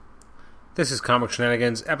This is Comic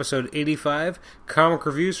Shenanigans, episode 85, comic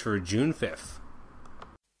reviews for June 5th.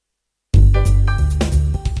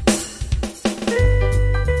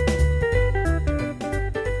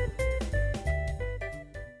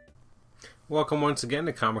 Welcome once again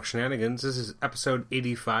to Comic Shenanigans. This is episode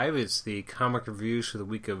 85. It's the comic reviews for the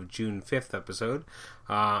week of June 5th episode.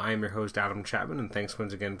 I am your host, Adam Chapman, and thanks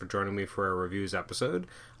once again for joining me for a reviews episode.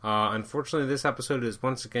 Unfortunately, this episode is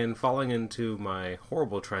once again falling into my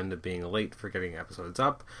horrible trend of being late for getting episodes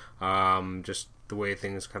up. Just the way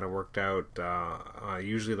things kind of worked out. I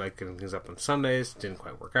usually like getting things up on Sundays. Didn't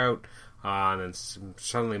quite work out. And then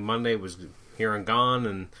suddenly Monday was here and gone,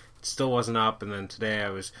 and it still wasn't up. And then today I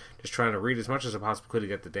was just trying to read as much as I possibly could to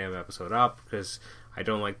get the damn episode up, because I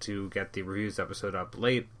don't like to get the reviews episode up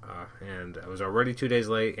late, and I was already 2 days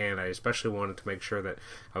late, and I especially wanted to make sure that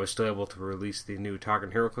I was still able to release the new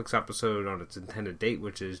Talking HeroClix episode on its intended date,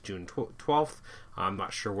 which is June 12th. I'm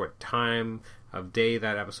not sure what time of day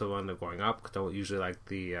that episode will end up going up, because I don't usually like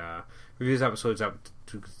the reviews episodes up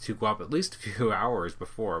to go up at least a few hours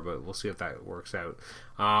before, but we'll see if that works out.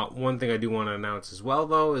 One thing I do want to announce as well,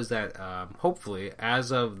 though, is that hopefully,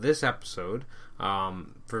 as of this episode,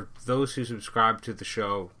 for those who subscribe to the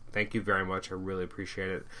show, thank you very much. I really appreciate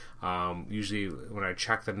it. Usually when I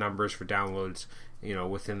check the numbers for downloads,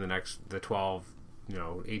 within the 12,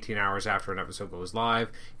 18 hours after an episode goes live,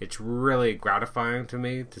 it's really gratifying to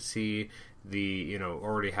me to see the,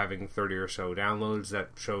 already having 30 or so downloads. That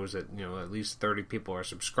shows that, at least 30 people are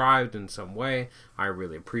subscribed in some way. I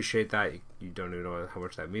really appreciate that. You don't even know how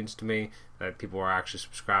much that means to me, that people are actually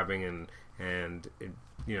subscribing, and it,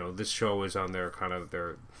 this show is on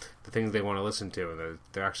the things they want to listen to, and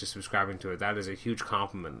they're actually subscribing to it. That is a huge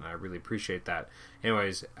compliment, and I really appreciate that.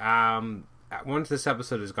 Anyways, once this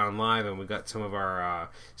episode has gone live and we got some of our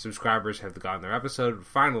subscribers have gotten their episode,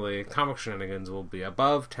 finally, Comic Shenanigans will be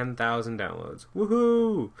above 10,000 downloads.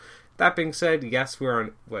 Woohoo! That being said, yes,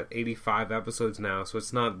 we're on, 85 episodes now, so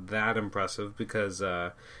it's not that impressive, because,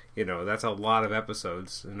 that's a lot of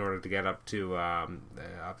episodes in order to get up to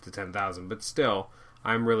 10,000, but still,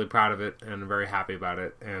 I'm really proud of it, and very happy about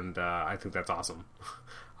it, and I think that's awesome.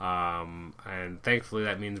 And thankfully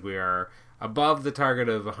that means we are above the target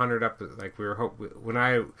of 100 like we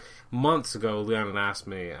were months ago, Leon had asked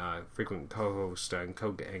me, frequent co-host and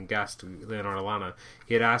guest Leonardo Lana,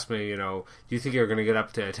 he had asked me, do you think you're going to get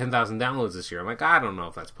up to 10,000 downloads this year? I'm like, I don't know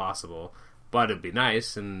if that's possible, but it'd be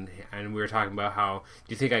nice. And we were talking about how,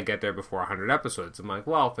 do you think I'd get there before 100 episodes? I'm like,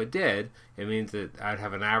 well, if I did, it means that I'd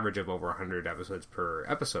have an average of over 100 episodes per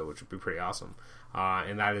episode, which would be pretty awesome.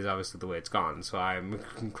 And that is obviously the way it's gone. So I'm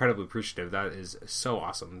incredibly appreciative. That is so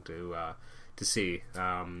awesome to see.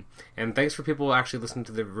 And thanks for people actually listening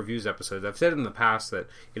to the reviews episodes. I've said in the past that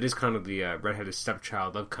it is kind of the redheaded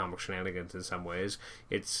stepchild of Comic Shenanigans in some ways.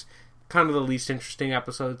 It's kind of the least interesting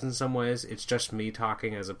episodes in some ways. It's just me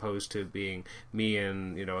talking as opposed to being me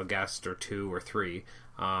and, a guest or two or three.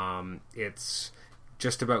 It's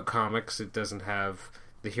just about comics. It doesn't have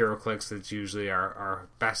the HeroClix that's usually our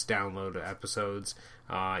best download episodes.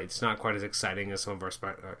 It's not quite as exciting as some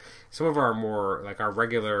of our more, like, our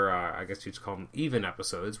regular, I guess you'd call them even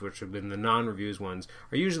episodes, which have been the non-reviews ones,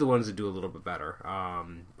 are usually the ones that do a little bit better.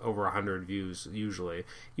 Over 100 views usually.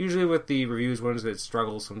 Usually with the reviews ones that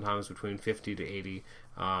struggle sometimes between 50 to 80.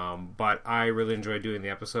 But I really enjoy doing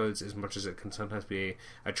the episodes, as much as it can sometimes be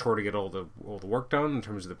a chore to get all the work done in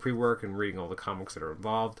terms of the pre-work and reading all the comics that are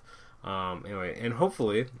involved. Anyway, and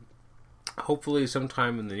hopefully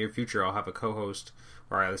sometime in the near future I'll have a co-host,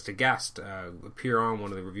 or at least a guest, appear on one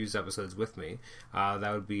of the reviews episodes with me.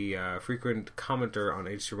 That would be a frequent commenter on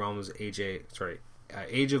HC Realms,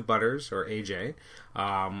 Age of Butters, or AJ.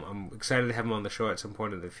 I'm excited to have him on the show at some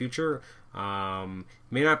point in the future.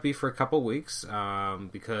 May not be for a couple weeks,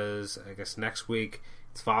 because I guess next week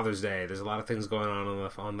it's Father's Day. There's a lot of things going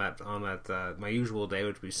on that my usual day,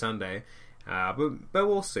 which would be Sunday. But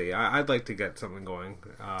we'll see. I'd like to get something going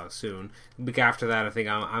soon. The week after that, I think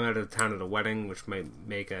I'm out of town at a wedding, which might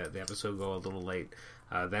make the episode go a little late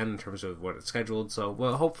then in terms of what it's scheduled. So,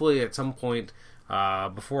 well, hopefully at some point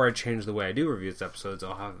before I change the way I do reviews episodes,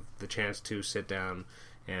 I'll have the chance to sit down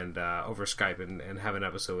and over Skype and have an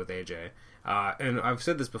episode with AJ. And I've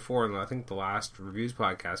said this before in, I think, the last reviews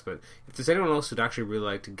podcast, but if there's anyone else who'd actually really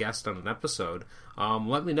like to guest on an episode,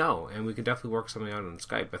 let me know, and we can definitely work something out on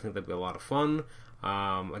Skype. I think that'd be a lot of fun.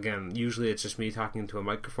 Again, usually it's just me talking into a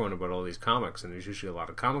microphone about all these comics, and there's usually a lot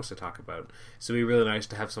of comics to talk about, so it'd be really nice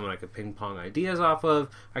to have someone I could ping-pong ideas off of.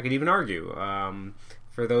 I could even argue.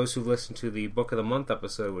 for those who listened to the Book of the Month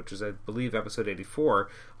episode, which is, I believe, episode 84,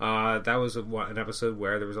 that was an episode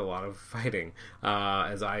where there was a lot of fighting,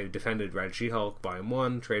 as I defended Red She-Hulk Volume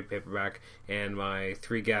 1, trade paperback, and my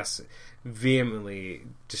three guests vehemently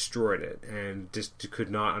destroyed it, and just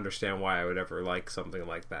could not understand why I would ever like something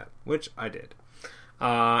like that, which I did.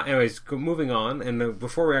 Anyways, moving on, and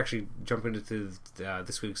before we actually jump into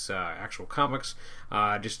this week's actual comics,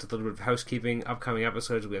 just a little bit of housekeeping. Upcoming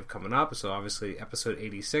episodes we have coming up. So obviously, episode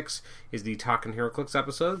 86 is the Talkin' HeroClix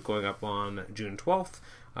episode, going up on June 12th.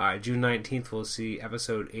 June 19th, we'll see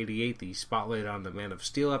episode 88, the Spotlight on the Man of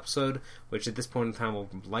Steel episode, which at this point in time will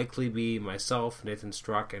likely be myself, Nathan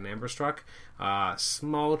Struck, and Amber Struck.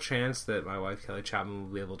 Small chance that my wife, Kelly Chapman,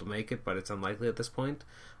 will be able to make it, but it's unlikely at this point.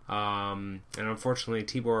 And unfortunately,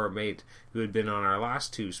 Tibor Mate, who had been on our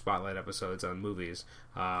last two Spotlight episodes on movies,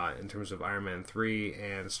 in terms of Iron Man 3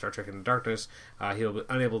 and Star Trek Into Darkness, he'll be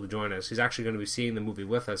unable to join us. He's actually going to be seeing the movie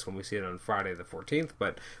with us when we see it on Friday the 14th,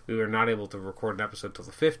 but we were not able to record an episode till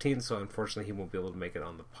the 15th, so unfortunately he won't be able to make it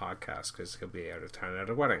on the podcast because he'll be out of town at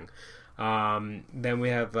a wedding. Then we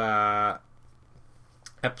have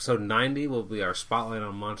episode 90 will be our Spotlight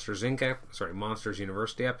on Monsters Inc. Monsters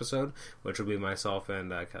University episode, which will be myself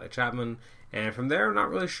and Kelly Chapman. And from there, I'm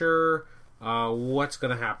not really sure what's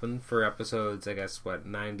going to happen for episodes,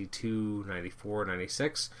 92, 94,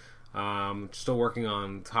 96. Still working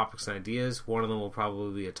on topics and ideas. One of them will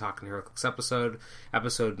probably be a Talkin' HeroClix episode.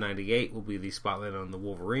 Episode 98 will be the Spotlight on the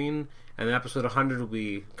Wolverine. And then episode 100 will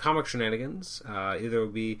be Comic Shenanigans. Either it will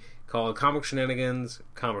be called Comic Shenanigans,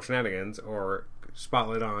 or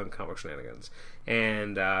Spotlight on Comic Shenanigans.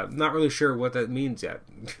 And not really sure what that means yet,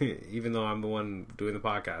 even though I'm the one doing the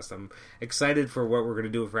podcast. I'm excited for what we're going to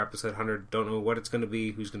do for episode 100. Don't know what it's going to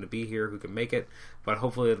be, who's going to be here, who can make it, but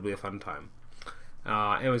hopefully it'll be a fun time.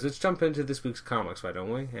 Anyways, let's jump into this week's comics, why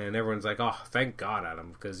don't we? And everyone's like, oh, thank God,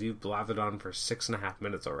 Adam, because you've blathered on for 6.5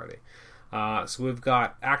 minutes already. So we've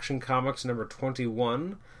got Action Comics number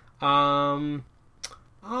 21. I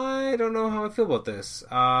don't know how I feel about this.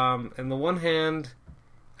 On the one hand,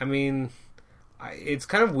 I mean, it's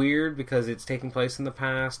kind of weird because it's taking place in the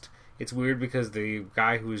past. It's weird because the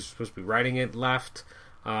guy who was supposed to be writing it left.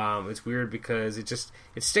 It's weird because it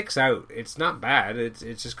sticks out. It's not bad.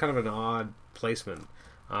 It's just kind of an odd placement.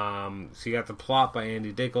 So you got the plot by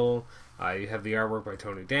Andy Diggle. You have the artwork by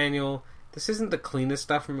Tony Daniel. This isn't the cleanest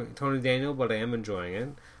stuff from Tony Daniel, but I am enjoying it.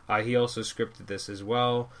 He also scripted this as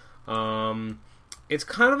well. It's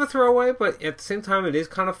kind of a throwaway, but at the same time, it is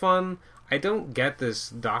kind of fun. I don't get this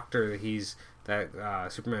doctor that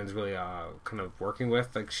Superman's really kind of working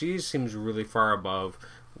with. Like, she seems really far above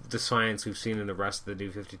the science we've seen in the rest of the New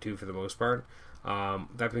 52 for the most part.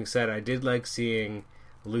 That being said, I did like seeing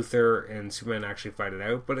Luthor and Superman actually fight it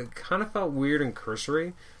out, but it kind of felt weird and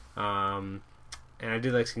cursory. And I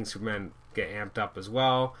did like seeing Superman get amped up as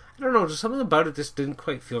well. I don't know, just something about it just didn't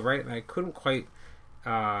quite feel right, and I couldn't quite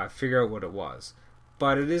figure out what it was.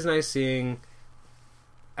 But it is nice seeing,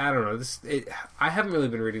 I don't know, I haven't really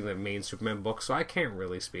been reading the main Superman book, so I can't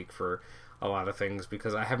really speak for a lot of things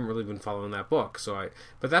because I haven't really been following that book.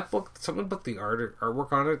 But that book, something about the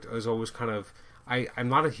artwork on it is always kind of, I'm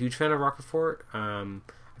not a huge fan of Rocafort. I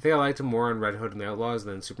think I liked him more on Red Hood and the Outlaws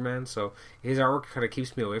than Superman, so his artwork kind of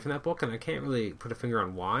keeps me away from that book, and I can't really put a finger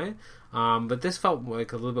on why. But this felt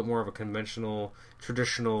like a little bit more of a conventional,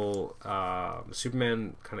 traditional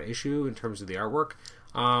Superman kind of issue in terms of the artwork.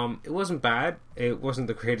 It wasn't bad. It wasn't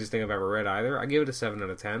the greatest thing I've ever read either. I gave it a 7 out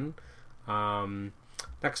of 10.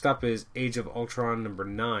 Next up is Age of Ultron number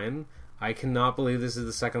 9. I cannot believe this is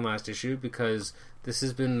the second last issue because this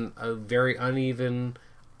has been a very uneven,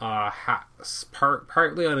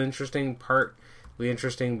 partly uninteresting, partly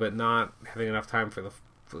interesting, but not having enough time for the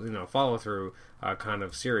follow through kind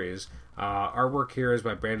of series. Artwork here is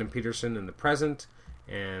by Brandon Peterson in the present,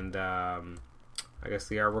 and I guess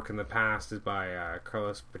the artwork in the past is by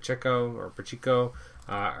Carlos Pacheco,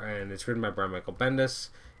 and it's written by Brian Michael Bendis.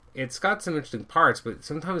 It's got some interesting parts, but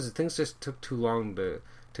sometimes things just took too long to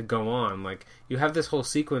go on. Like, you have this whole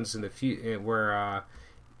sequence in the where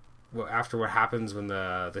after what happens when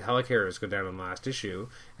the helicarriers go down in the last issue,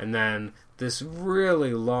 and then this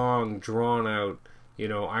really long, drawn out,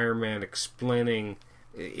 Iron Man explaining.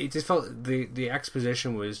 It just felt the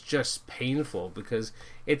exposition was just painful because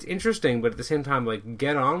it's interesting, but at the same time, like,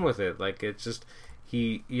 get on with it. Like, it's just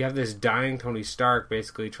you have this dying Tony Stark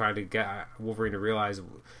basically trying to get Wolverine to realize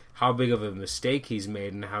how big of a mistake he's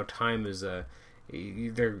made and how time is we're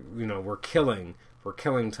killing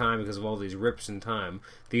time because of all these rips in time.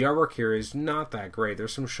 The artwork here is not that great.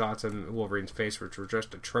 There's some shots of Wolverine's face which were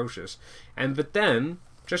just atrocious, but then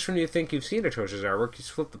just when you think you've seen atrocious artwork, you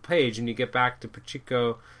just flip the page and you get back to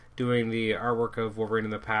Pacheco doing the artwork of Wolverine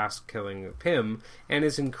in the past killing Pym, and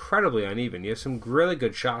it's incredibly uneven. You have some really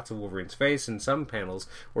good shots of Wolverine's face in some panels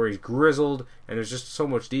where he's grizzled and there's just so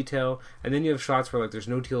much detail, and then you have shots where like there's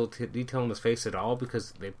no detail in his face at all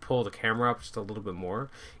because they pull the camera up just a little bit more.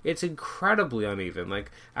 It's incredibly uneven.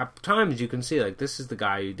 Like at times you can see like this is the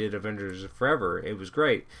guy who did Avengers Forever. It was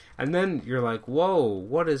great, and then you're like, whoa,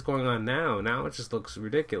 what is going on now? Now it just looks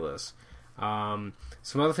ridiculous.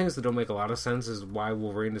 Some other things that don't make a lot of sense is why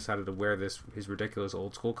Wolverine decided to wear his ridiculous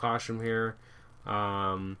old school costume here.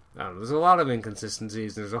 I don't know, there's a lot of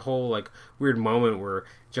inconsistencies. There's a whole like weird moment where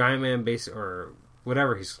Giant Man or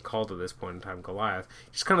whatever he's called at this point in time, Goliath,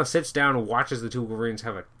 just kind of sits down and watches the two Wolverines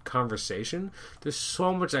have a conversation. There's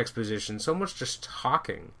so much exposition, so much just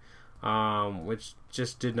talking, which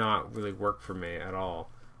just did not really work for me at all.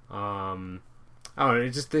 I don't know,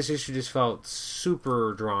 this issue just felt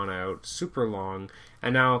super drawn out, super long,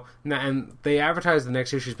 and they advertise the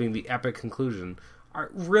next issue as being the epic conclusion.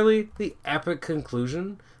 Really, the epic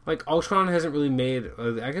conclusion? Like, Ultron hasn't really made,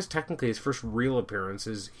 I guess technically his first real appearance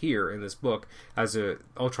is here in this book as a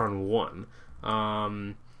Ultron 1.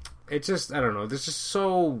 It just, I don't know, there's just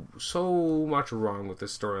so much wrong with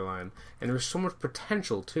this storyline, and there's so much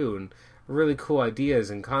potential too, and really cool ideas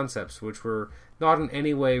and concepts which were not in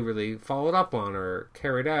any way really followed up on or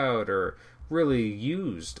carried out or really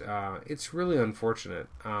used. It's really unfortunate,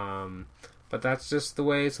 but that's just the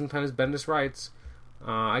way sometimes Bendis writes.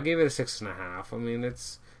 I gave it a 6.5. I mean,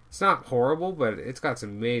 it's not horrible, but it's got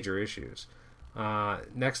some major issues.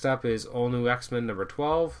 Next up is All New X-Men number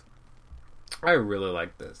 12. I really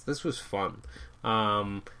like this. This was fun.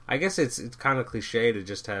 I guess it's kind of cliche to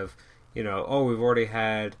just have, we've already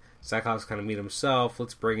had Cyclops kind of meet himself.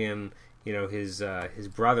 Let's bring in, his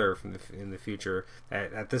brother in the future.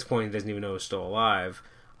 At this point, he doesn't even know he's still alive.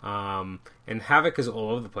 And Havoc is all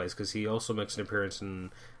over the place because he also makes an appearance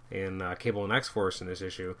in Cable and X-Force in this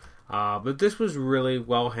issue. But this was really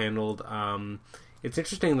well handled. It's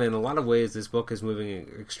interesting that in a lot of ways this book is moving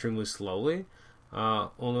extremely slowly,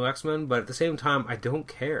 All New X-Men, but at the same time, I don't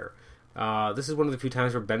care. This is one of the few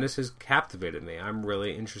times where Bendis has captivated me. I'm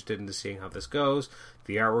really interested in seeing how this goes.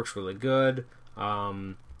 The artwork's really good.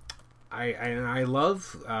 I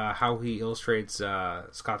love how he illustrates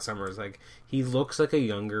Scott Summers. Like, he looks like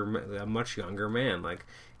a much younger man. Like,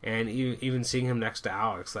 and even seeing him next to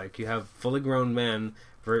Alex, like, you have fully grown men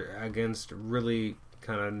against really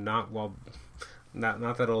kind of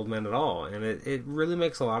not that old men at all, and it really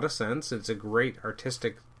makes a lot of sense. It's a great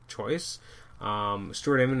artistic choice.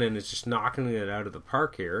 Stuart Immonen is just knocking it out of the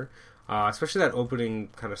park here, especially that opening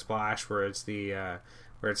kind of splash where it's where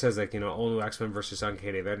it says All New X-Men versus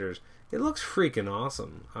Uncanny Avengers. It looks freaking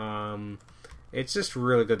awesome. It's just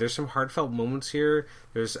really good. There's some heartfelt moments here.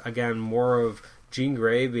 There's again more of Jean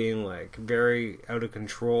Grey being like very out of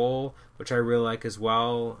control, which I really like as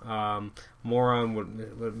well. More on what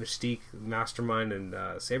Mystique, Mastermind, and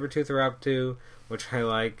Sabretooth are up to, which I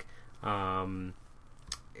like.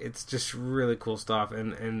 It's just really cool stuff,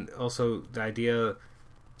 and also the idea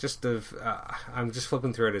just of I'm just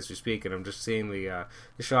flipping through it as we speak, and I'm just seeing the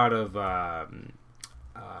shot of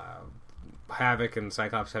Havoc and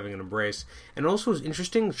Cyclops having an embrace, and also an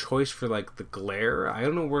interesting choice for like the glare. I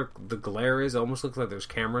don't know where the glare is. It almost looks like there's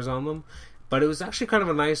cameras on them, but it was actually kind of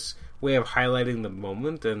a nice way of highlighting the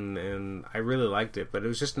moment, and I really liked it. But it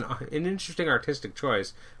was just an interesting artistic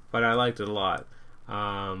choice, but I liked it a lot.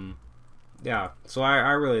 Yeah, so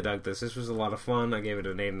I really dug this. This was a lot of fun. I gave it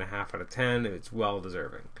an 8.5 out of 10. It's well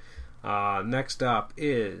deserving. Next up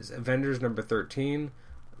is Avengers number 13.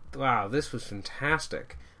 Wow, this was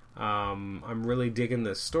fantastic. I'm really digging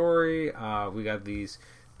this story. We got these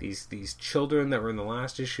children that were in the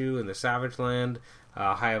last issue in the Savage Land.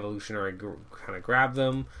 High Evolutionary kind of grabbed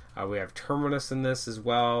them. We have Terminus in this as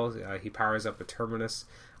well. He powers up a Terminus.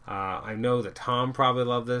 I know that Tom probably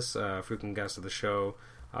loved this. Frequent guest of the show,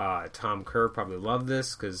 Tom Kerr probably loved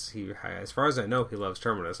this because as far as I know, he loves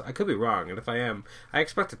Terminus. I could be wrong, and if I am, I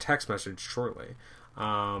expect a text message shortly,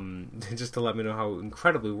 just to let me know how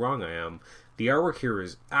incredibly wrong I am. The artwork here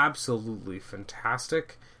is absolutely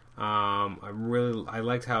fantastic. I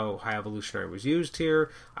liked how High Evolutionary was used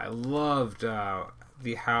here. I loved how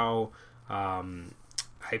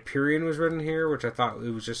Hyperion was written here, which I thought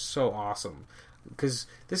it was just so awesome. Because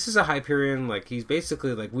this is a Hyperion, like, he's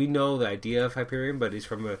basically, like, we know the idea of Hyperion, but he's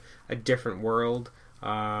from a different world,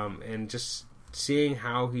 and just seeing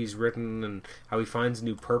how he's written and how he finds a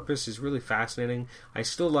new purpose is really fascinating. I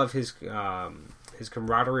still love his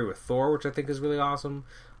camaraderie with Thor, which I think is really awesome.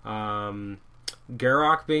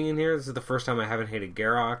 Garrock being in here, this is the first time I haven't hated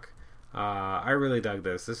Garrock. I really dug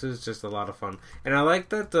this. This is just a lot of fun. And I like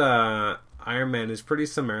that Iron Man is pretty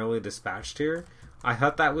summarily dispatched here. I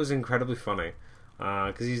thought that was incredibly funny.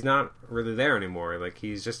 Because he's not really there anymore. Like,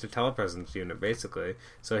 he's just a telepresence unit, basically.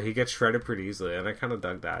 So he gets shredded pretty easily, and I kind of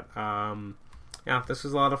dug that. Yeah, this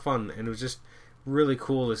was a lot of fun, and it was just really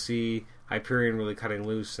cool to see Hyperion really cutting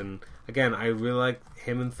loose. And, again, I really like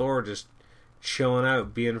him and Thor just chilling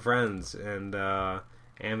out, being friends, and the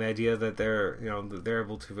idea that they're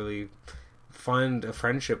able to really find a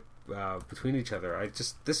friendship between each other.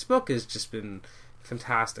 This book has just been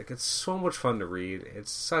fantastic. It's so much fun to read.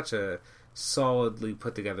 It's such a solidly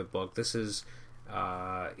put together book. This is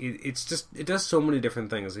it does so many different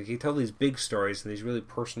things. Like, you tell these big stories and these really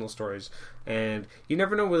personal stories, and you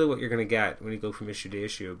never know really what you're going to get when you go from issue to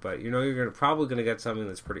issue, but you know you're probably going to get something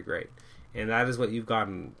that's pretty great, and that is what you've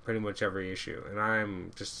gotten pretty much every issue. And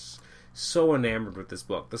I'm just so enamored with this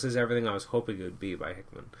book. This is everything I was hoping it would be by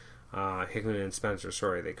Hickman. Hickman and Spencer,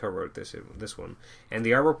 sorry, they co-wrote this one. And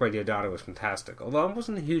the artwork by Deodato was fantastic. Although I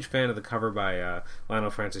wasn't a huge fan of the cover by Lionel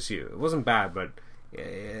Francis Yu. It wasn't bad, but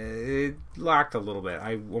it lacked a little bit.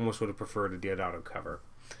 I almost would have preferred a Deodato cover.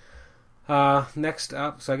 Next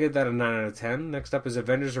up, so I gave that a 9 out of 10. Next up is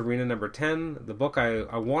Avengers Arena number 10. The book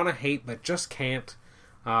I want to hate, but just can't.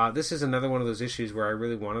 This is another one of those issues where I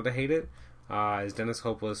really wanted to hate it. As Dennis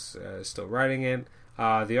Hopeless is still writing it.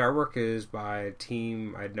 The artwork is by a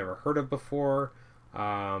team I'd never heard of before.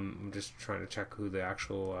 I'm just trying to check who the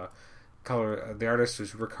actual color. The artist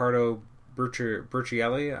is Riccardo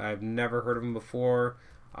Burchielli. I've never heard of him before.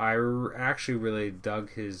 I actually really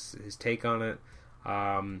dug his take on it.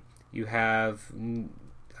 You have now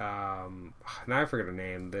I forget her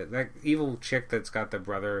name. That evil chick that's got the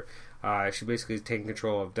brother. She basically is taking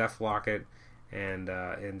control of Death Locket and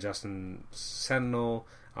Justin Sentinel.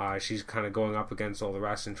 She's kind of going up against all the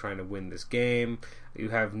rest and trying to win this game. You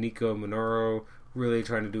have Nico Minoru really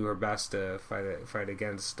trying to do her best to fight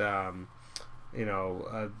against the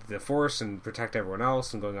Force and protect everyone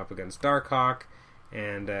else, and going up against Darkhawk.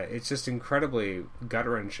 And it's just incredibly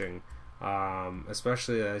gut-wrenching,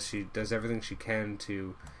 especially as she does everything she can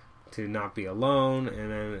to not be alone,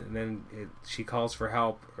 and then she calls for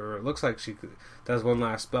help, or it looks like she does one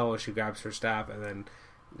last spell where she grabs her staff and then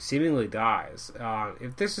seemingly dies.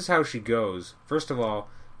 If this is how she goes, first of all,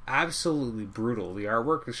 absolutely brutal. The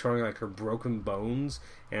artwork is showing like her broken bones,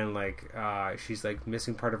 and like she's like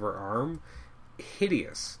missing part of her arm.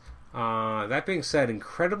 Hideous. That being said,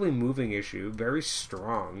 incredibly moving issue, very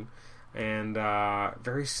strong, and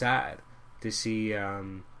very sad to see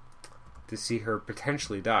her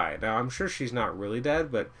potentially die. Now, I'm sure she's not really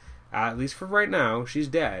dead, but at least for right now, she's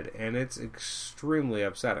dead, and it's extremely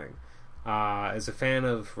upsetting. As a fan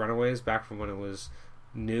of Runaways back from when it was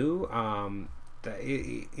new, I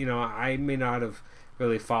may not have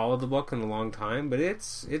really followed the book in a long time, but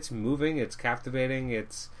it's moving, it's captivating,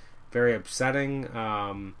 it's very upsetting.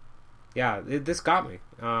 This got me.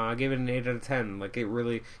 I gave it an 8 out of 10. Like,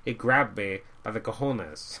 it grabbed me by the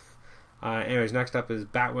cojones. Anyways, next up is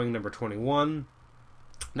Batwing number 21.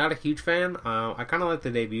 Not a huge fan. I kind of like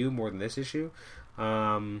the debut more than this issue.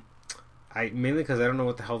 Mainly because I don't know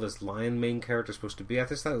what the hell this lion main character is supposed to be. I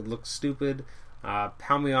just thought it looked stupid.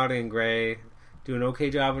 Palmiotti and Gray do an okay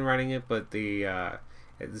job in writing it, but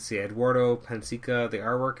let's see, Eduardo Pansica, the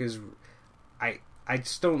artwork is... I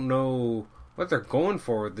just don't know what they're going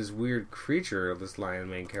for with this weird creature of this lion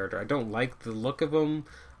main character. I don't like the look of him.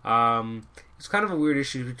 It's kind of a weird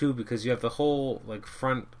issue too, because you have the whole like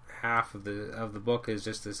front half of the book is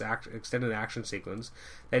just this extended action sequence.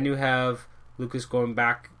 Then you have Lucas going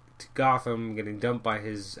back to Gotham, getting dumped by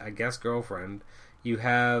his, I guess, girlfriend. You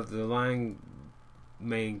have the lion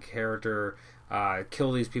main character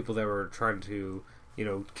kill these people that were trying to,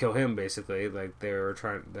 kill him, basically. Like, they were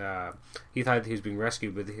trying... he thought he was being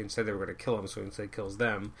rescued, but instead they were going to kill him, so instead kills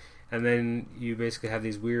them. And then you basically have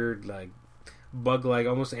these weird, like, bug-like,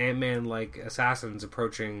 almost Ant-Man-like assassins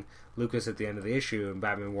approaching Lucas at the end of the issue, and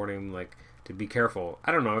Batman warning him, like, to be careful.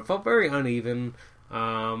 I don't know, it felt very uneven.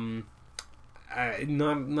 Not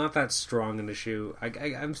that strong an issue. I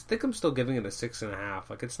think I'm still giving it a 6.5.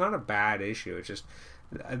 Like, it's not a bad issue, it's just...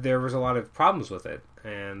 there was a lot of problems with it,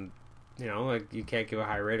 and... you can't give a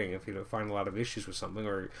high rating if you find a lot of issues with something,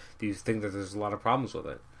 or you think that there's a lot of problems with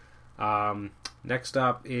it. Next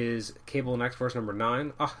up is Cable and X-Force number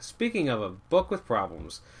 9. Oh, speaking of a book with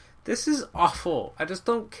problems, this is awful. I just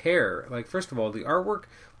don't care. Like, first of all, the artwork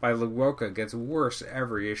by LaRocca gets worse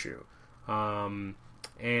every issue. And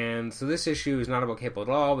so this issue is not about Cable at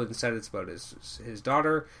all, but instead it's about his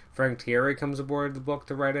daughter. Frank Thierry comes aboard the book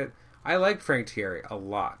to write it. I like Frank Thierry a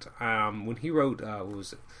lot. When he wrote,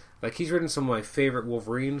 Like, he's written some of my favorite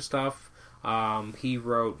Wolverine stuff. He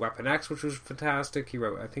wrote Weapon X, which was fantastic. He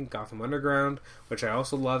wrote, I think, Gotham Underground, which I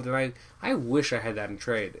also loved, and I wish I had that in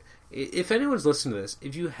trade. If anyone's listening to this,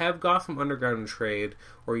 if you have Gotham Underground in trade,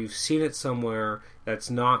 or you've seen it somewhere that's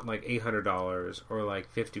not like $800 or like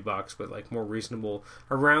 $50, but like more reasonable,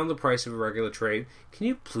 around the price of a regular trade, can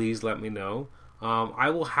you please let me know? I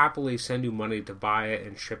will happily send you money to buy it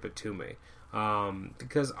and ship it to me.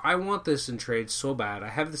 Because I want this in trade so bad. I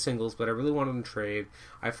have the singles, but I really want it in trade.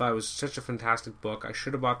 I thought it was such a fantastic book. I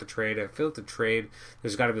should have bought the trade. I feel like the trade,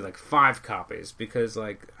 there's got to be like 5 copies, because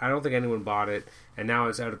like I don't think anyone bought it, and now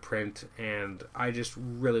it's out of print, and I just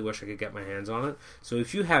really wish I could get my hands on it. So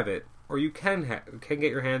if you have it, or you can get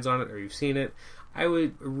your hands on it, or you've seen it, I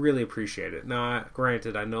would really appreciate it. Now,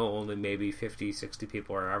 granted, I know only maybe 50, 60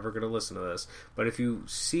 people are ever going to listen to this, but if you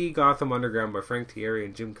see Gotham Underground by Frank Thierry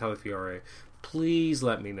and Jim Calafiore, please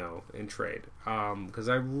let me know in trade, because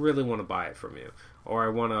I really want to buy it from you. Or I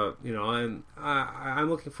want to, I'm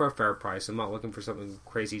looking for a fair price. I'm not looking for something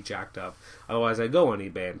crazy jacked up. Otherwise, I go on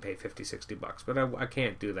eBay and pay $50, $60. But I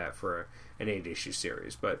can't do that for an 8-issue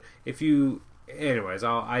series. But if you... Anyways,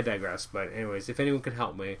 I digress. But anyways, if anyone can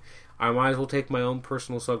help me, I might as well take my own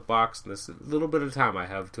personal soapbox in this little bit of time I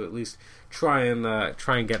have to at least try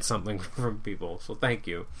and get something from people. So thank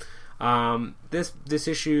you. This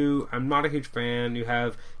issue, I'm not a huge fan. You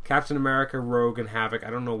have Captain America, Rogue, and Havoc. I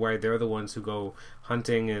don't know why they're the ones who go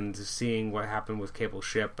hunting and seeing what happened with Cable's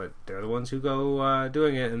ship, but they're the ones who go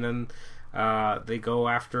doing it. And then they go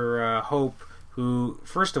after Hope, who,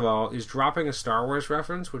 first of all, is dropping a Star Wars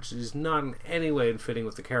reference, which is not in any way fitting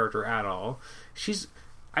with the character at all.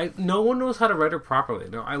 No one knows how to write her properly.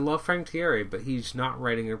 No, I love Frank Thierry, but he's not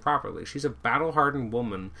writing her properly. She's a battle-hardened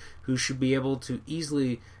woman who should be able to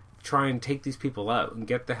easily try and take these people out and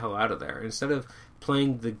get the hell out of there. Instead of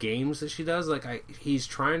playing the games that she does, he's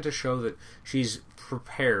trying to show that she's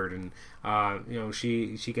prepared, and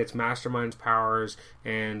she gets Mastermind's powers,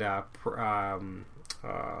 and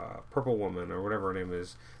Purple Woman, or whatever her name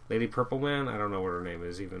is, Lady Purple Man. I don't know what her name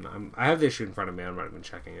is even. I have the issue in front of me. I'm not even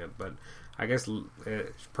checking it, but I guess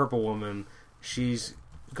Purple Woman. She's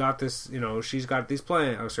got this. She's got these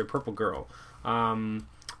plans. Oh, sorry, Purple Girl.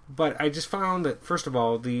 But I just found that, first of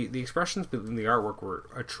all, the expressions in the artwork were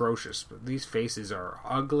atrocious. These faces are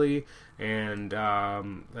ugly and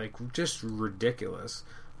just ridiculous.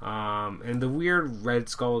 And the weird Red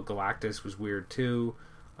Skull Galactus was weird too.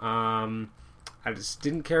 I just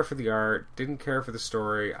didn't care for the art, didn't care for the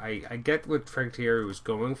story. I get what Frank Thierry was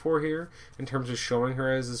going for here in terms of showing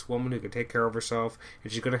her as this woman who can take care of herself,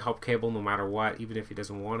 and she's going to help Cable no matter what, even if he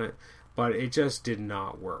doesn't want it. But it just did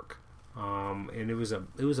not work. And it was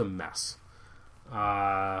a mess. So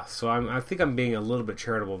I think I'm being a little bit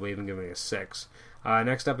charitable by even giving it a 6.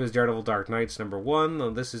 Next up is Daredevil Dark Knights #1. Now,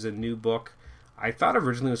 this is a new book. I thought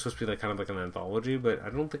originally it was supposed to be kind of an anthology, but I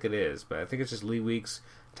don't think it is. But I think it's just Lee Weeks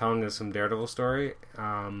telling us some Daredevil story.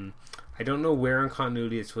 I don't know where in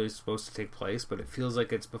continuity it's really supposed to take place, but it feels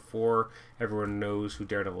like it's before everyone knows who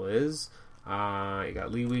Daredevil is. You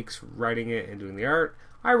got Lee Weeks writing it and doing the art.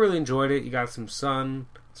 I really enjoyed it. You got some sun.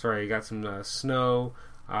 You got some snow.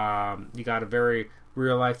 You got a very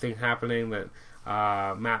real life thing happening that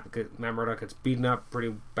Matt Murdock gets beaten up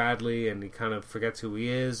pretty badly, and he kind of forgets who he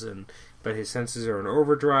is, but his senses are in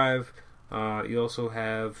overdrive. You also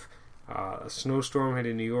have a snowstorm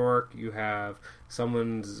hitting New York. You have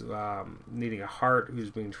someone's needing a heart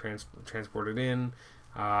who's being transported in.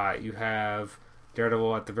 You have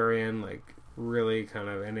Daredevil at the very end, really kind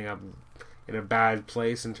of ending up in a bad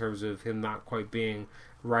place in terms of him not quite being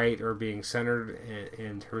right or being centered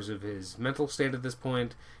in terms of his mental state at this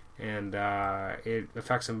point, and it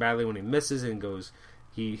affects him badly when he misses and goes.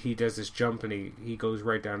 He does this jump and he goes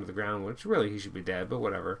right down to the ground, which really he should be dead, but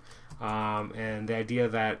whatever. And the idea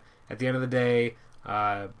that at the end of the day,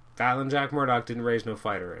 battling Jack Murdock didn't raise no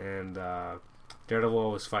fighter, and Daredevil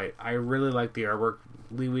always fight. I really like the artwork.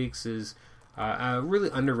 Lee Weeks is a really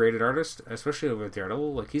underrated artist, especially over at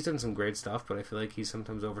Daredevil. He's done some great stuff, but I feel like he's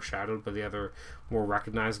sometimes overshadowed by the other more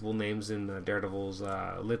recognizable names in Daredevil's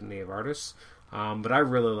litany of artists. But I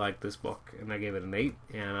really like this book, and I gave it an 8,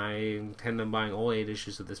 and I intend on buying all 8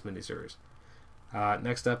 issues of this miniseries.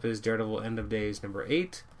 Next up is Daredevil End of Days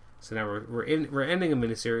 #8. So now we're ending a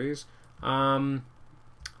miniseries.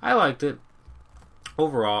 I liked it.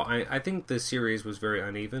 Overall, I think the series was very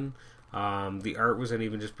uneven. The art was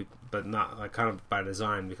uneven, but not kind of by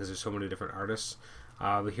design, because there's so many different artists.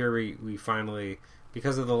 But here we finally,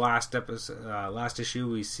 because of the last issue,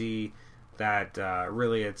 we see that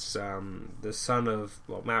really it's the son of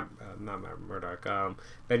not Matt Murdock,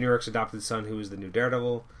 Ben Urich's adopted son, who is the new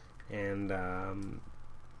Daredevil, and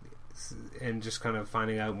and just kind of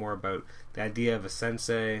finding out more about the idea of a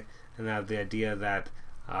sensei and the idea that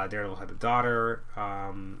Daredevil had a daughter.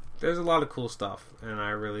 There's a lot of cool stuff, and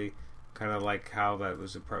I really kind of like how that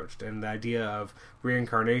was approached, and the idea of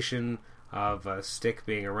reincarnation, of Stick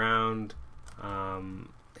being around,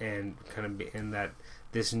 and kind of in that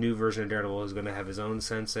this new version of Daredevil is going to have his own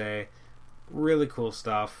sensei. Really cool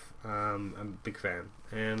stuff. I'm a big fan,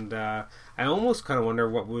 and I almost kind of wonder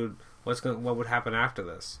what would happen after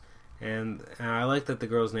this. And I like that the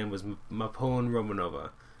girl's name was Mapone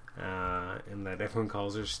Romanova, and that everyone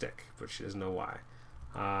calls her Stick, but she doesn't know why.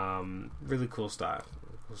 Really cool stuff.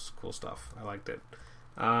 Cool stuff. I liked it.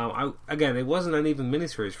 Again, it was an uneven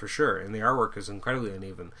miniseries for sure, and the artwork is incredibly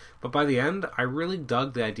uneven. But by the end, I really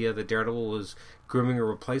dug the idea that Daredevil was grooming a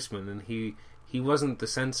replacement, and he wasn't the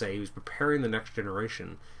sensei. He was preparing the next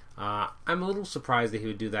generation. I'm a little surprised that he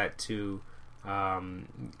would do that to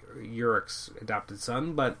Urich's adopted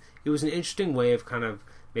son, but it was an interesting way of kind of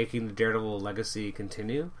making the Daredevil legacy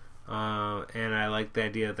continue. And I like the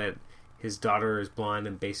idea that his daughter is blind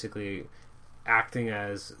and basically acting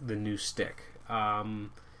as the new Stick.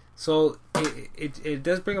 So it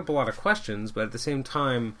does bring up a lot of questions, but at the same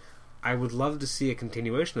time, I would love to see a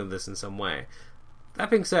continuation of this in some way. That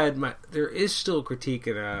being said, there is still critique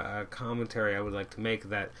and a commentary I would like to make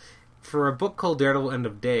that for a book called Daredevil End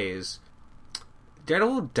of Days,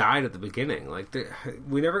 Daredevil died at the beginning.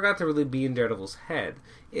 We never got to really be in Daredevil's head.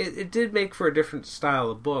 It did make for a different style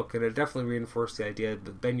of book, and it definitely reinforced the idea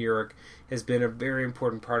that Ben Urich has been a very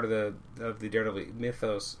important part of the Daredevil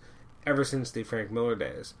mythos ever since the Frank Miller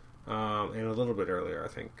days, and a little bit earlier, I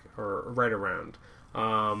think, or right around.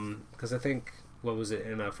 Because I think, what was it,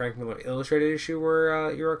 in a Frank Miller Illustrated issue where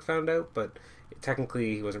Urich found out, but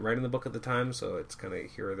technically he wasn't writing the book at the time, so it's kind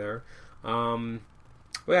of here or there.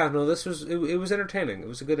 But yeah, no, this was, it was entertaining. It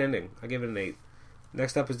was a good ending. I give it an 8.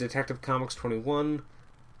 Next up is Detective Comics 21.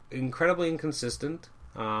 Incredibly inconsistent.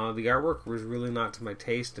 The artwork was really not to my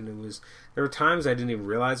taste, and there were times I didn't even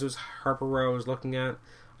realize it was Harper Row I was looking at.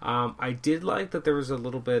 I did like that there was a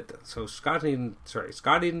little bit, so Scott Eden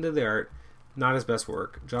did the art, not his best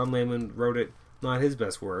work. John Layman wrote it, not his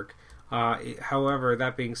best work. However,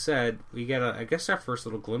 that being said, we get I guess our first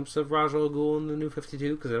little glimpse of Ra's al Ghul in the New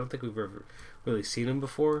 52, because I don't think we've ever really seen him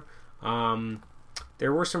before.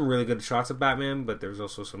 There were some really good shots of Batman, but there's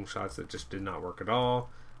also some shots that just did not work at all.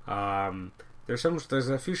 There's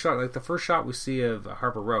a few shots, like the first shot we see of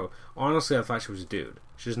Harper Row. Honestly, I thought she was a dude.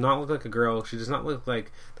 She does not look like a girl. She does not look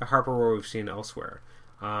like the Harper Row we've seen elsewhere.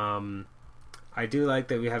 I do like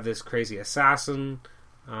that we have this crazy assassin,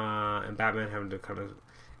 and Batman having to kind of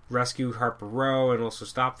rescue Harper Row and also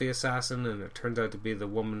stop the assassin, and it turns out to be the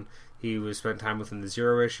woman he was spent time with in the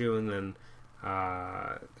Zero issue, and then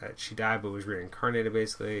that she died but was reincarnated,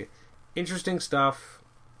 basically. Interesting stuff,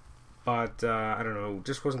 but I don't know,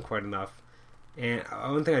 just wasn't quite enough. And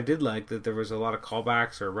one thing I did like, that there was a lot of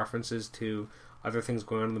callbacks or references to other things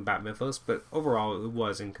going on in the Bat mythos, but overall it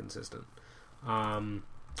was inconsistent.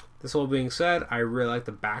 This all being said, I really like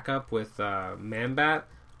the backup with Man-Bat.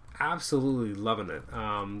 Absolutely loving it.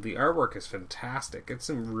 The artwork is fantastic. It's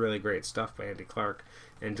some really great stuff by Andy Clark,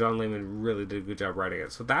 and John Layman really did a good job writing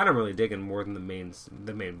it. So that I'm really digging more than the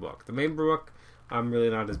main book. The main book, I'm really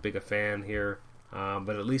not as big a fan here,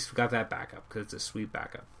 but at least we got that backup, because it's a sweet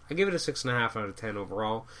backup. I give it a 6.5 out of 10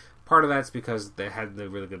 overall. Part of that's because they had the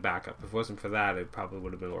really good backup. If it wasn't for that, it probably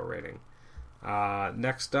would have been lower rating.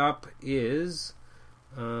 Next up is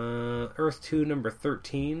Earth 2 number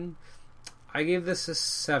 13. I gave this a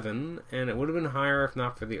 7, and it would have been higher if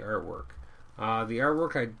not for the artwork. The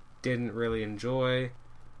artwork I didn't really enjoy,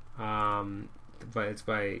 but it's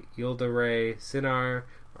by Yilda Ray Sinar,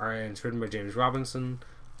 and it's written by James Robinson.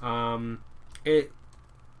 It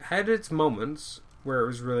had its moments where it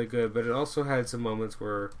was really good, but it also had some moments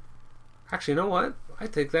where... Actually, you know what? I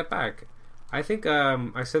take that back. I think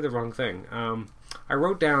I said the wrong thing. I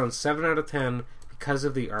wrote down 7 out of 10 because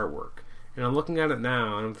of the artwork. And I'm looking at it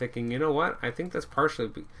now, and I'm thinking, you know what? I think that's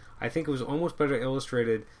partially... I think it was almost better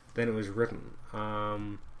illustrated than it was written.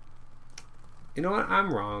 You know what?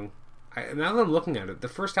 I'm wrong. Now that I'm looking at it, the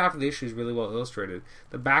first half of the issue is really well illustrated.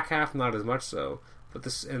 The back half, not as much so. But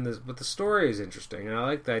the story is interesting, and I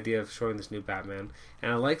like the idea of showing this new Batman.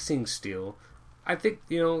 And I like seeing Steel. I think,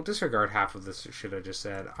 disregard half of this shit I just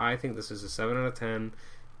said. I think this is a 7 out of 10.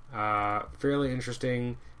 Fairly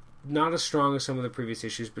interesting. Not as strong as some of the previous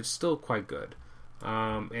issues, but still quite good.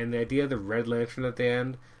 And the idea of the Red Lantern at the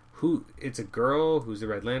end, it's a girl who's the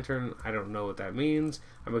Red Lantern. I don't know what that means.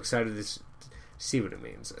 I'm excited to see what it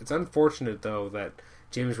means. It's unfortunate, though, that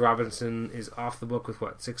James Robinson is off the book with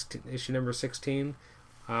issue number 16.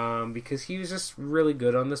 because he was just really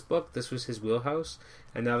good on this book. This was his wheelhouse,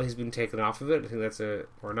 and now that he's been taken off of it, I think that's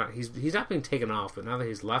he's not being taken off, but now that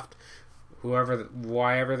he's left,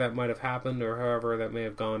 whyever that might have happened, or however that may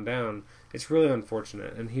have gone down, it's really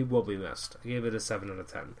unfortunate, and he will be missed. I gave it a 7 out of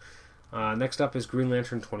 10. Next up is Green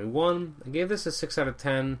Lantern 21. I gave this a 6 out of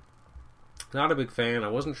 10. Not a big fan. I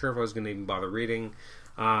wasn't sure if I was going to even bother reading.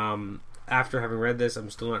 After having read this, I'm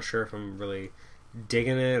still not sure if I'm really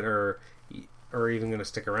digging it, or even going to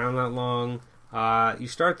stick around that long. You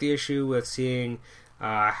start the issue with seeing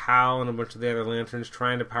Hal and a bunch of the other Lanterns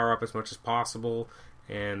trying to power up as much as possible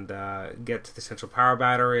and get to the central power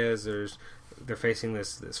battery as they're facing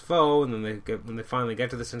this foe, and then when they finally get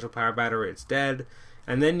to the central power battery, it's dead.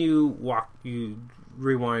 And then you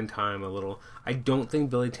rewind time a little. I don't think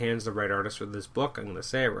Billy Tan's the right artist for this book. I'm going to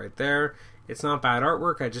say it right there. It's not bad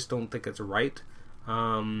artwork. I just don't think it's right.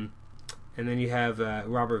 And then you have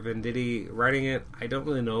Robert Venditti writing it. I don't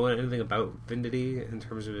really know anything about Venditti in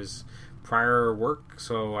terms of his prior work,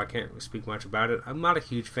 so I can't speak much about it. I'm not a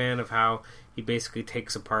huge fan of how he basically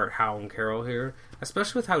takes apart Hal and Carol here,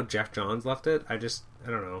 especially with how Jeff Johns left it. I don't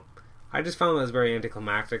know. I just found that was very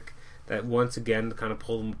anticlimactic, that once again kind of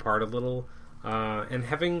pulled them apart a little. And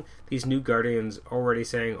having these new Guardians already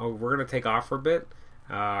saying, oh, we're going to take off for a bit.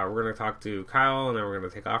 We're going to talk to Kyle, and then we're going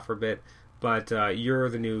to take off for a bit. But you're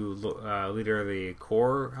the new leader of the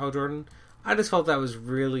Corps, Hal Jordan. I just felt that was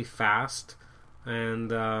really fast.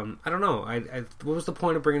 And I don't know. What was the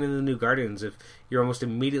point of bringing in the new Guardians if you're almost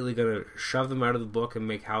immediately going to shove them out of the book and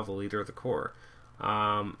make Hal the leader of the Corps?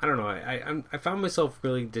 I don't know. I found myself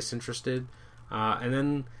really disinterested. And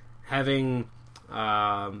then having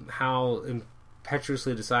Hal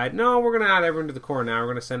impetuously decide, no, we're going to add everyone to the Corps now. We're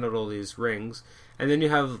going to send out all these rings. And then you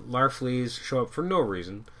have Larfleeze show up for no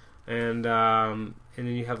reason. And then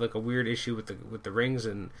you have like a weird issue with the rings,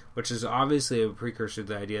 and which is obviously a precursor to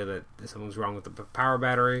the idea that something's wrong with the power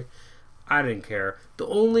battery. I didn't care. The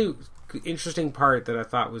only interesting part that I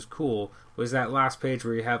thought was cool was that last page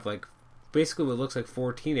where you have like basically what looks like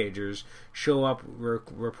 4 teenagers show up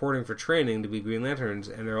reporting for training to be Green Lanterns,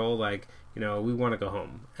 and they're all like, we want to go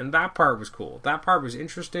home. And that part was cool. That part was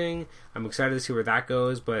interesting. I'm excited to see where that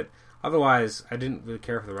goes, but otherwise I didn't really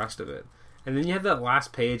care for the rest of it. And then you have that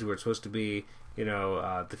last page where it's supposed to be,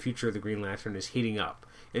 the future of the Green Lantern is heating up.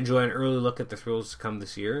 Enjoy an early look at the thrills to come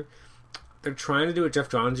this year. They're trying to do what Jeff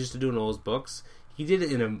Johns used to do in all his books. He did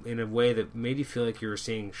it in a way that made you feel like you were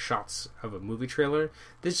seeing shots of a movie trailer.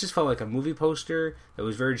 This just felt like a movie poster that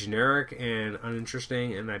was very generic and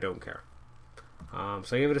uninteresting, and I don't care.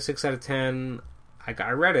 So I gave it a 6 out of 10.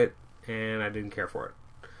 I read it, and I didn't care for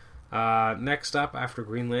it. Next up, after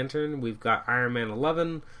Green Lantern, we've got Iron Man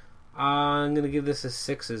 11. I'm going to give this a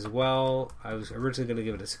 6 as well. I was originally going to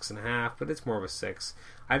give it a 6.5, but it's more of a 6.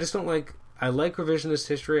 I just don't like... I like revisionist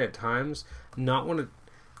history at times, not when it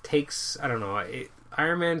takes... I don't know.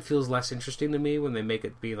 Iron Man feels less interesting to me when they make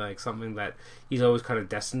it be like something that he's always kind of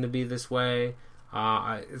destined to be this way.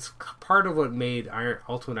 It's part of what made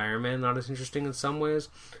Ultimate Iron Man not as interesting in some ways,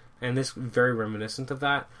 and this very reminiscent of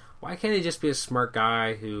that. Why can't he just be a smart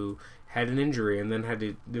guy who had an injury and then had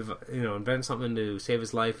to invent something to save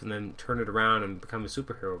his life and then turn it around and become a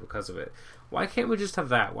superhero because of it? Why can't we just have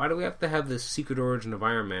that? Why do we have to have this secret origin of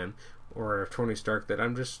Iron Man or Tony Stark that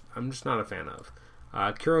I'm just not a fan of?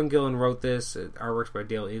 Kieron Gillen wrote this. Artwork's by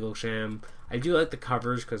Dale Eaglesham. I do like the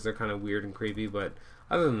covers because they're kind of weird and creepy, but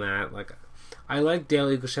other than that, I like Dale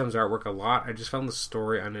Eaglesham's artwork a lot. I just found the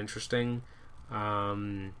story uninteresting,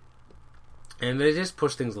 and they just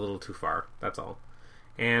push things a little too far. That's all.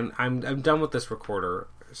 And I'm done with this Recorder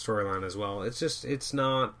storyline as well. It's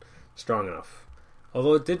not strong enough.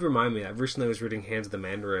 Although it did remind me, I recently was reading Hands of the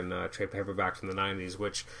Mandarin trade paperback from the 90s,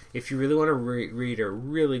 which, if you really want to read a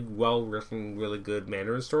really well-written, really good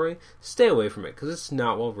Mandarin story, stay away from it, because it's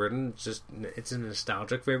not well-written. It's a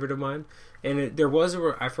nostalgic favorite of mine. And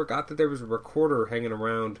I forgot that there was a Recorder hanging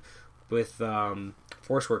around with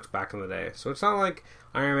ForceWorks back in the day. So it's not like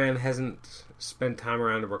Iron Man hasn't spent time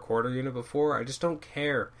around a Recorder unit before. I just don't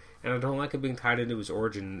care, and I don't like it being tied into his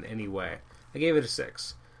origin in any way. I gave it a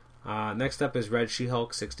 6. Next up is Red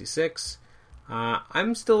She-Hulk 66.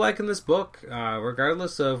 I'm still liking this book,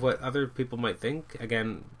 regardless of what other people might think.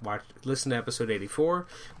 Again, listen to episode 84,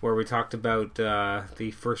 where we talked about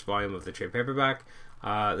the first volume of the trade paperback.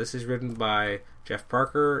 This is written by Jeff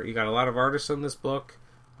Parker. You got a lot of artists on this book.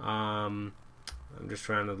 I'm just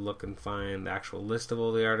trying to look and find the actual list of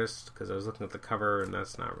all the artists, because I was looking at the cover, and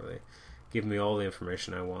that's not really giving me all the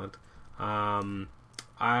information I want.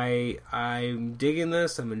 I'm digging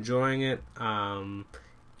this. I'm enjoying it.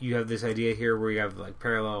 You have this idea here where you have like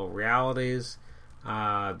parallel realities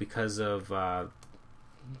because of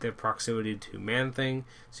the proximity to Man-Thing.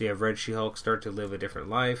 So you have Red She-Hulk start to live a different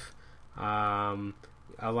life. A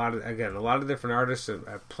lot of different artists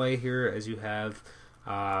at play here, as you have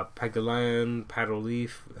Peggy Lyon, Pat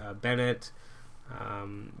O'Leaf, Bennett.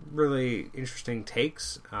 Really interesting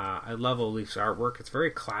takes. I love O'Leaf's artwork. It's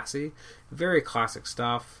very classy, very classic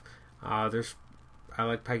stuff. I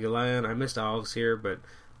like Peggy Lyon. I missed Olives here, but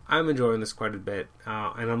I'm enjoying this quite a bit,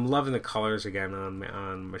 and I'm loving the colors again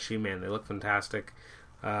on Machine Man. They look fantastic.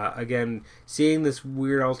 Again, seeing this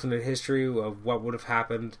weird alternate history of what would have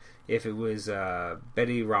happened if it was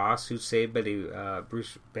Betty Ross who saved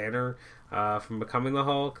Bruce Banner from becoming the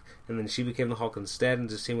Hulk, and then she became the Hulk instead, and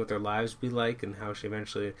just seeing what their lives be like and how she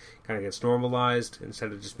eventually kind of gets normalized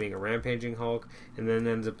instead of just being a rampaging Hulk, and then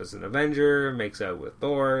ends up as an Avenger, makes out with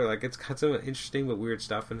Thor. Like, it's got some interesting but weird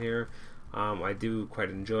stuff in here. I do quite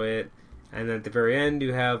enjoy it. And then at the very end,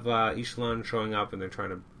 you have Echelon showing up, and they're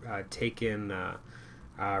trying to take in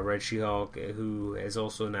Red She-Hulk, who is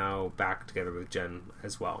also now back together with Jen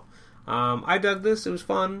as well. I dug this. It was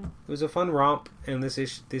fun. It was a fun romp, and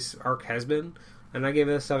this arc has been. And I gave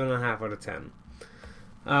it a 7.5 out of 10.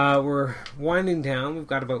 We're winding down. We've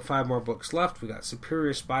got about 5 more books left. We got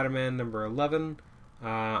Superior Spider-Man number 11.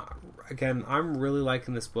 Again, I'm really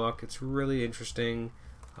liking this book. It's really interesting.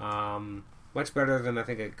 Much better than I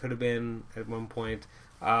think it could have been at one point.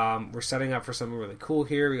 We're setting up for something really cool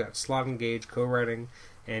here. We got Slott and Gage co-writing,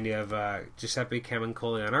 and you have Giuseppe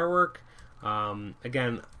Camuncoli on artwork.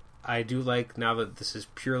 Again, I do like, now that this is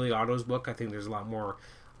purely Otto's book, I think there's a lot more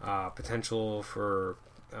potential for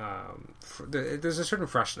there's a certain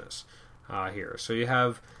freshness here. So you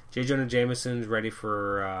have J. Jonah Jameson's ready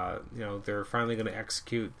for, they're finally going to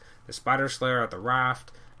execute the Spider Slayer at the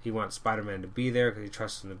raft. He wants Spider-Man to be there because he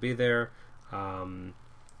trusts him to be there. You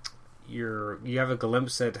have a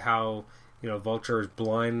glimpse at how Vulture is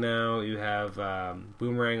blind now. You have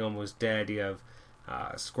Boomerang almost dead. You have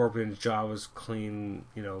Scorpion's jaw was clean,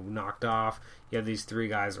 knocked off. You have these 3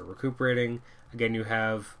 guys that are recuperating. Again, you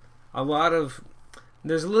have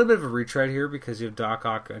there's a little bit of a retread here because you have Doc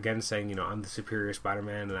Ock again saying, I'm the superior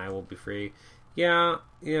Spider-Man and I will be free. Yeah,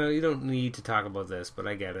 you don't need to talk about this, but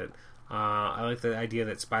I get it. I like the idea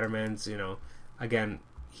that Spider-Man's, again,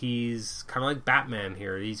 he's kind of like Batman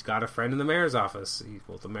here. He's got a friend in the mayor's office.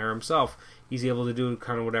 The mayor himself. He's able to do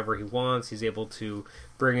kind of whatever he wants. He's able to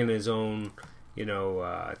bring in his own,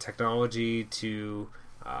 technology to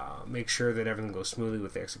make sure that everything goes smoothly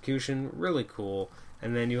with the execution. Really cool.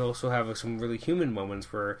 And then you also have some really human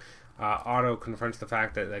moments where Otto confronts the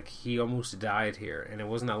fact that he almost died here, and it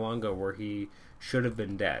wasn't that long ago where he should have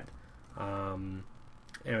been dead. And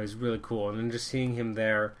it was really cool. And then just seeing him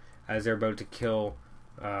there as they're about to kill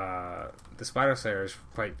the Spider Slayer is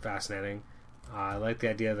quite fascinating. I like the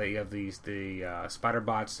idea that you have the Spider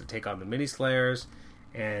Bots to take on the Mini Slayers,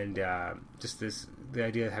 and the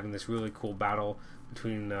idea of having this really cool battle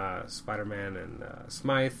between Spider-Man and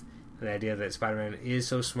Smythe, and the idea that Spider-Man is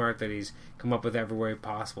so smart that he's come up with every way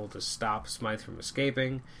possible to stop Smythe from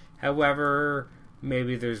escaping. However,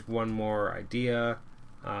 maybe there's one more idea,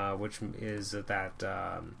 which is that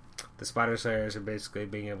the Spider Slayers are basically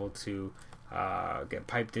being able to get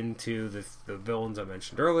piped into the villains I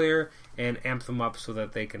mentioned earlier and amp them up so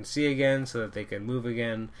that they can see again, so that they can move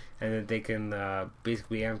again, and that they can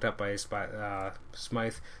basically be amped up by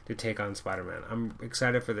Smythe to take on Spider-Man. I'm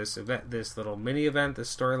excited for this event, this little mini event,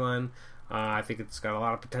 this storyline. I think it's got a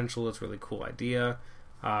lot of potential. It's a really cool idea.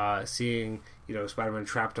 Seeing Spider-Man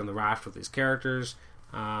trapped on the raft with these characters.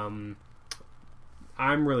 I'm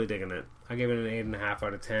really digging it. I gave it an 8.5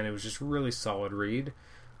 out of 10. It was just a really solid read.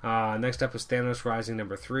 Next up is Thanos Rising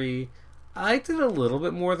number 3. I liked it a little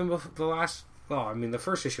bit more than the last. Well, I mean, the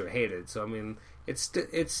first issue I hated. So I mean, it's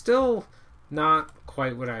still not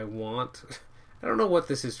quite what I want. I don't know what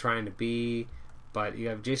this is trying to be, but you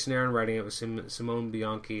have Jason Aaron writing it with Simone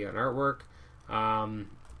Bianchi on artwork.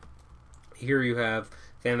 Here you have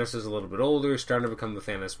Thanos is a little bit older, starting to become the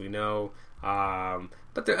Thanos we know.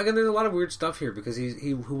 But there's a lot of weird stuff here because he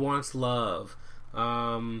who wants love.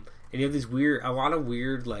 And you have a lot of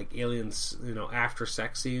weird, like, aliens, after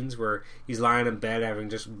sex scenes where he's lying in bed having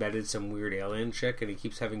just bedded some weird alien chick, and he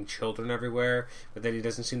keeps having children everywhere, but then he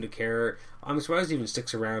doesn't seem to care. I'm surprised he even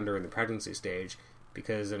sticks around during the pregnancy stage,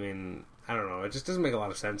 because, I mean, I don't know, it just doesn't make a lot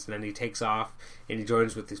of sense. And then he takes off, and he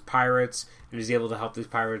joins with these pirates, and he's able to help these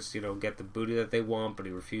pirates, get the booty that they want, but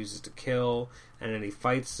he refuses to kill, and then he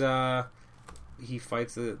fights the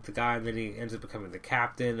guy, and then he ends up becoming the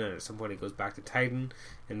captain, and at some point he goes back to Titan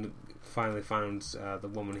and finally finds the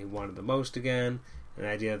woman he wanted the most again, and the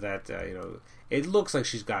idea that it looks like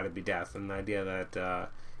she's got to be Death, and the idea that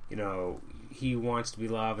he wants to be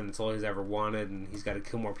loved and it's all he's ever wanted, and he's got to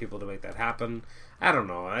kill more people to make that happen. I don't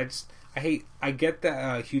know. I get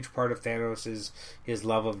that a huge part of Thanos is his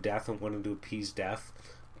love of death and wanting to appease death,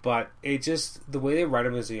 but it just, the way they write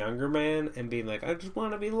him as a younger man and being like, I just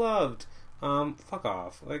want to be loved. Fuck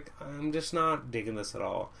off. Like, I'm just not digging this at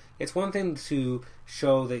all. It's one thing to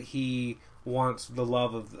show that he wants the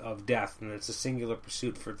love of death, and it's a singular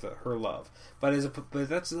pursuit for her love. But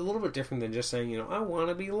that's a little bit different than just saying, I want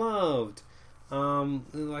to be loved.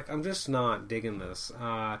 I'm just not digging this.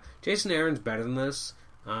 Jason Aaron's better than this.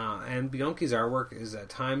 And Bianchi's artwork is at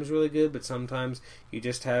times really good, but sometimes you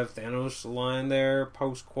just have Thanos lying there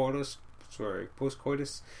post-coitus,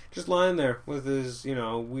 just lying there with his,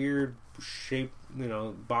 weird shaped,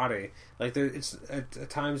 body. Like, it's at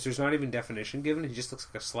times there's not even definition given. He just looks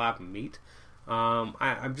like a slab of meat.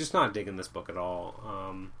 I'm just not digging this book at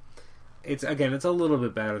all. It's a little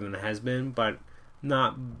bit better than it has been, but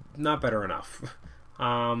not better enough.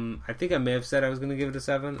 I think I may have said I was going to give it a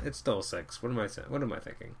 7. It's still a 6. What am I saying? What am I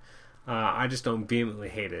thinking? I just don't vehemently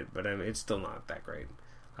hate it, but it's still not that great.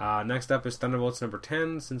 Next up is Thunderbolts number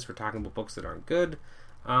 10, since we're talking about books that aren't good.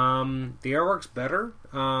 The artwork's better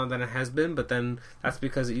than it has been, but then that's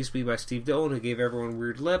because it used to be by Steve Dillon, who gave everyone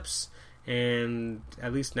weird lips, and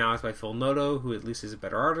at least now it's by Phil Noto, who at least is a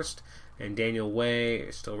better artist, and Daniel Way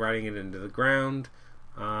is still writing it into the ground.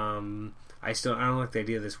 I don't like the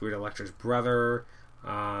idea of this weird Electra's brother.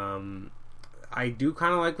 I do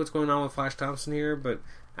kind of like what's going on with Flash Thompson here, but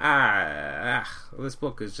this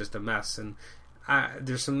book is just a mess, and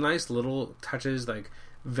there's some nice little touches, like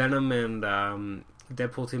Venom and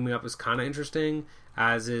Deadpool teaming up is kind of interesting,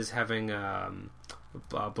 as is having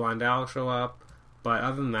Blondell show up. But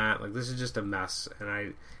other than that, this is just a mess,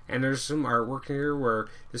 and there's some artwork here where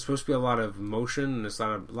there's supposed to be a lot of motion, and there's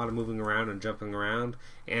a lot of moving around and jumping around,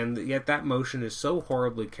 and yet that motion is so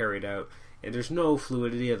horribly carried out, and there's no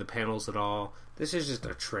fluidity of the panels at all. This is just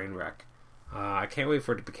a train wreck. I can't wait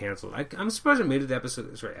for it to be canceled. I'm surprised it made it to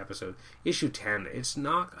episode issue 10. It's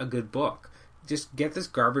not a good book. Just get this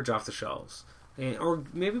garbage off the shelves. Or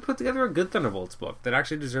maybe put together a good Thunderbolts book that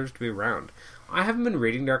actually deserves to be around. I haven't been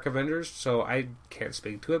reading Dark Avengers, so I can't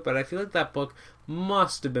speak to it, but I feel like that book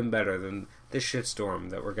must have been better than this shitstorm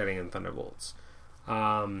that we're getting in Thunderbolts.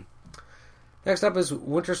 Next up is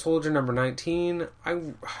Winter Soldier number 19.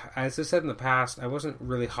 As I said in the past, I wasn't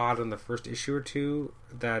really hot on the first issue or two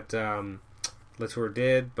that Latour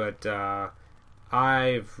did, but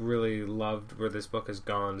I've really loved where this book has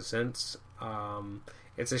gone since.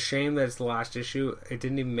 It's a shame that it's the last issue. It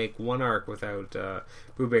didn't even make one arc without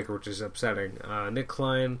Brubaker, which is upsetting. Nick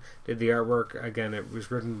Klein did the artwork. Again, it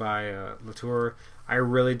was written by Latour. I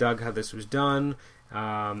really dug how this was done.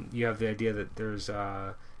 You have the idea that there's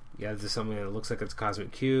something that looks like it's a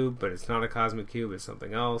cosmic cube, but it's not a cosmic cube. It's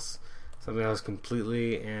something else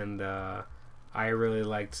completely. And I really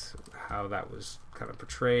liked how that was kind of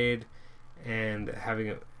portrayed, and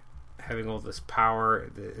having all this power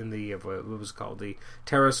in the what was called the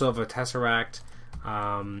Terra Silva Tesseract.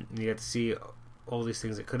 You get to see all these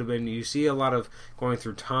things that could have been. You see a lot of going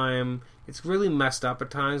through time. It's really messed up at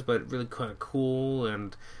times, but really kind of cool.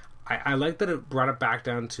 And I like that it brought it back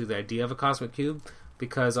down to the idea of a cosmic cube,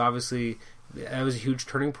 because obviously that was a huge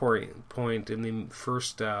turning point in the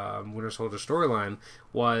first Winter Soldier storyline.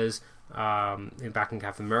 Was back in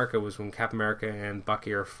Captain America, was when Captain America and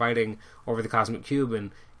Bucky are fighting over the cosmic cube,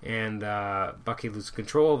 and Bucky loses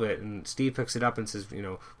control of it, and Steve picks it up and says,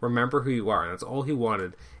 remember who you are, and that's all he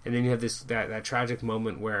wanted. And then you have that tragic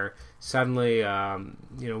moment where suddenly,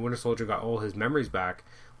 Winter Soldier got all his memories back.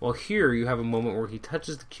 Well, here you have a moment where he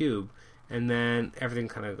touches the cube, and then everything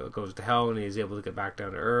kind of goes to hell, and he's able to get back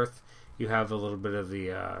down to Earth. You have a little bit of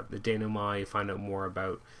the denouement. You find out more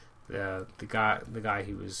about the guy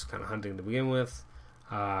he was kind of hunting to begin with,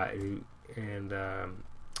 but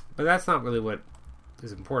that's not really what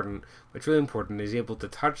is important. What's really important is he's able to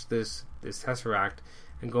touch this Tesseract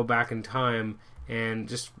and go back in time and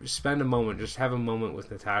just spend a moment, just have a moment with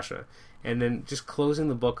Natasha, and then just closing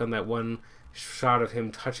the book on that one shot of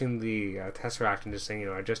him touching the Tesseract and just saying,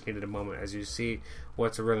 I just needed a moment, as you see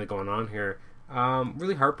what's really going on here.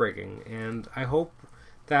 Really heartbreaking, and I hope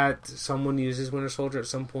that someone uses Winter Soldier at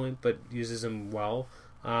some point, but uses him well.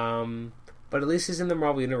 But at least he's in the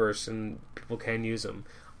Marvel Universe, and people can use him.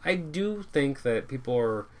 I do think that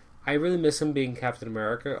I really miss him being Captain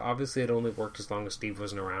America. Obviously, it only worked as long as Steve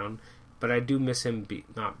wasn't around, but I do miss him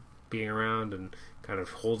not being around and kind of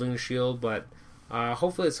holding the shield. But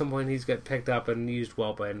hopefully at some point he's get picked up and used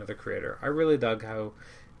well by another creator. I really dug how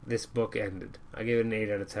this book ended. I gave it an 8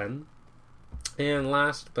 out of 10. And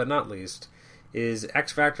last but not least is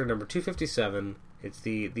X Factor number 257, It's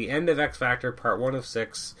the end of X Factor, part 1 of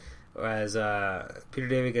 6, as Peter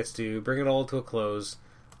David gets to bring it all to a close.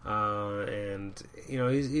 And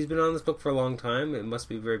he's been on this book for a long time. It must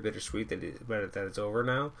be very bittersweet that it's over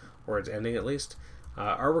now, or it's ending at least.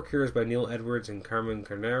 Artwork here is by Neil Edwards and Carmen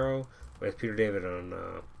Carnero, with Peter David on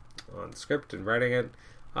the script and writing it.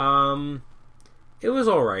 It was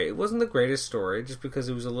alright. It wasn't the greatest story, just because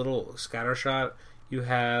it was a little scattershot. You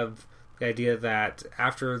have the idea that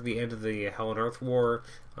after the end of the Hell on Earth War,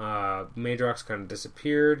 Madrox kind of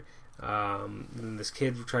disappeared. And this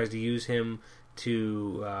kid tries to use him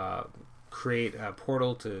to create a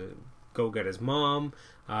portal to go get his mom.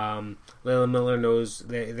 Layla Miller knows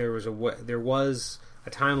that there was a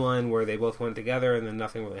timeline where they both went together, and then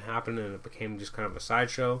nothing really happened, and it became just kind of a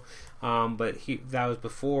sideshow. But that was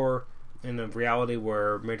before, in a reality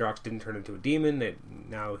where Madrox didn't turn into a demon.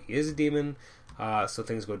 Now he is a demon, so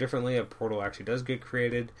things go differently. A portal actually does get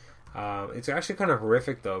created. It's actually kind of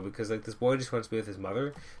horrific, though, because this boy just wants to be with his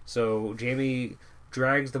mother. So Jamie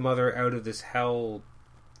drags the mother out of this hell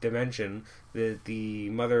dimension. The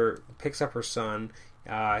mother picks up her son.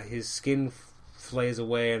 His skin flays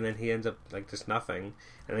away, and then he ends up like just nothing,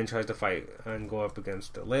 and then tries to fight and go up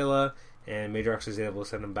against Layla, and Madrox is able to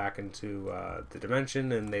send him back into the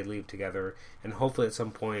dimension, and they leave together, and hopefully at some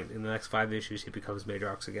point in the next 5 issues he becomes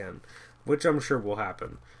Madrox again, which I'm sure will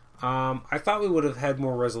happen. I thought we would have had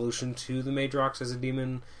more resolution to the Madrox as a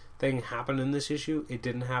demon thing happen in this issue. It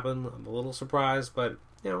didn't happen. I'm a little surprised, but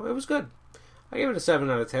it was good. I gave it a 7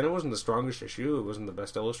 out of 10. It wasn't the strongest issue. It wasn't the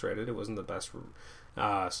best illustrated. It wasn't the best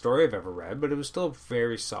story I've ever read, but it was still a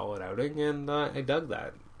very solid outing, and I dug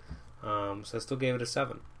that. So I still gave it a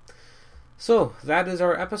 7. So, that is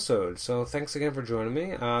our episode. So, thanks again for joining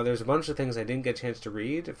me. There's a bunch of things I didn't get a chance to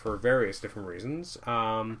read for various different reasons.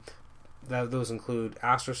 Those include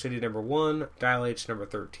Astro City number 1, Dial H number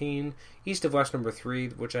 13, East of West number 3,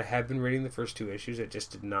 which I have been reading the first 2 issues. I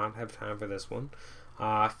just did not have time for this one.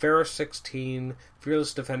 Ferris 16,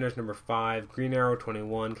 Fearless Defenders number 5, Green Arrow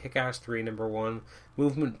 21, Kick-Ass 3 number 1,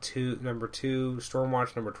 Movement 2 number 2,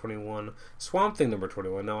 Stormwatch number 21, Swamp Thing number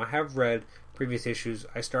 21. Now, I have read previous issues.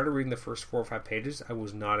 I started reading the first 4 or 5 pages. I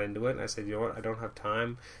was not into it, and I said, you know what, I don't have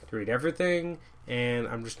time to read everything, and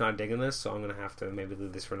I'm just not digging this, so I'm going to have to maybe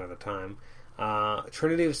leave this for another time.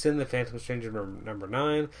 Trinity of Sin, The Phantom Stranger number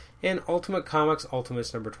 9, and Ultimate Comics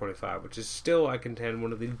Ultimates number 25, which is still, I contend,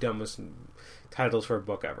 one of the dumbest titles for a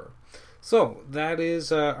book ever. So, that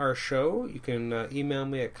is our show. You can email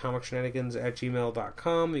me at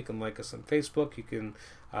comicshenanigans@gmail.com. You can like us on Facebook. You can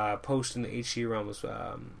post in the HG Realms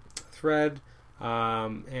thread.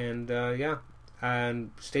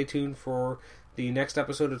 And stay tuned for the next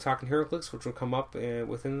episode of Talking HeroClix, which will come up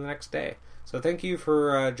within the next day. So thank you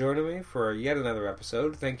for joining me for yet another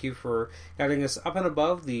episode. Thank you for getting us up and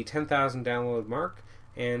above the 10,000 download mark.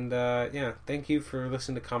 And thank you for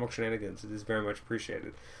listening to Comic Shenanigans. It is very much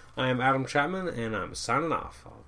appreciated. I am Adam Chapman, and I'm signing off. I'll